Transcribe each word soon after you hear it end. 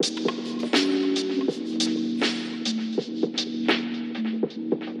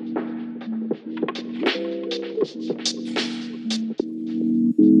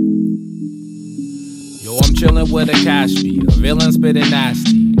chillin' with a Cashby, a villain spittin'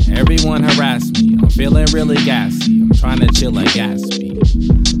 nasty. Everyone harass me, I'm feeling really gassy. I'm tryna chill like Gatsby.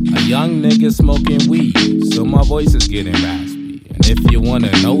 A young nigga smoking weed, so my voice is getting raspy. And if you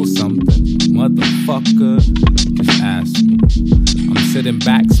wanna know something, motherfucker, just ask me. I'm sitting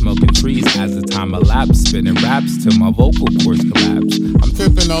back smoking trees as the time elapsed, spitting raps till my vocal cords collapse. I'm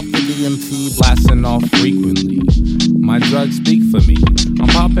tipping off the DMT, blasting off frequently. My drugs speak for me. I'm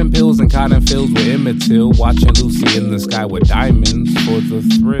popping pills in cotton fields with Emmett Till, watching Lucy in the sky with diamonds for the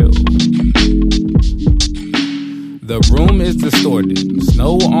thrill. The room is distorted,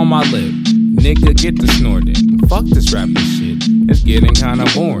 snow on my lip. Nigga, get to snorting. Fuck this rapping shit, it's getting kinda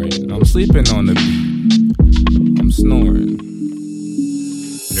boring. I'm sleeping on the beat, I'm snoring.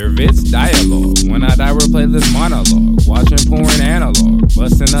 Witz dialogue, when I die replay this monologue. Watching porn analog,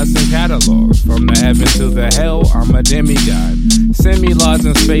 busting us in catalogs. From the heaven to the hell, I'm a demigod. Send me laws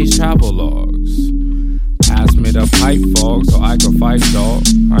and space travel logs. Pass me the pipe fog so I can fight dog.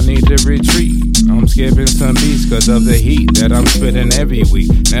 I need to retreat, I'm skipping some beats cause of the heat that I'm spitting every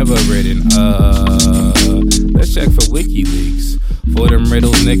week. Never written, let's check for WikiLeaks. For them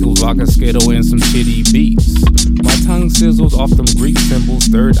riddles, nickels, like a skittle and some shitty beats. My tongue sizzles off them Greek symbols,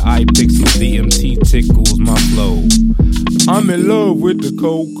 third eye pixels, DMT tickles my flow. I'm in love with the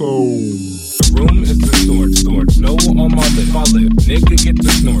cocoa. The room is distorted, snow on my lip, nigga get to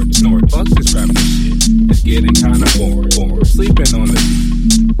snort, fuck this rapping shit, it's getting kinda boring, sleeping on the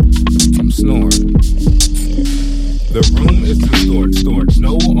beat, I'm snoring. The room is distorted,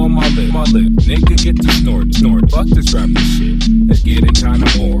 snow on my lip, nigga get to snort, fuck this rapping shit, it's getting kinda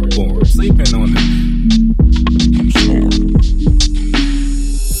boring, sleeping on the beat, I'm snoring.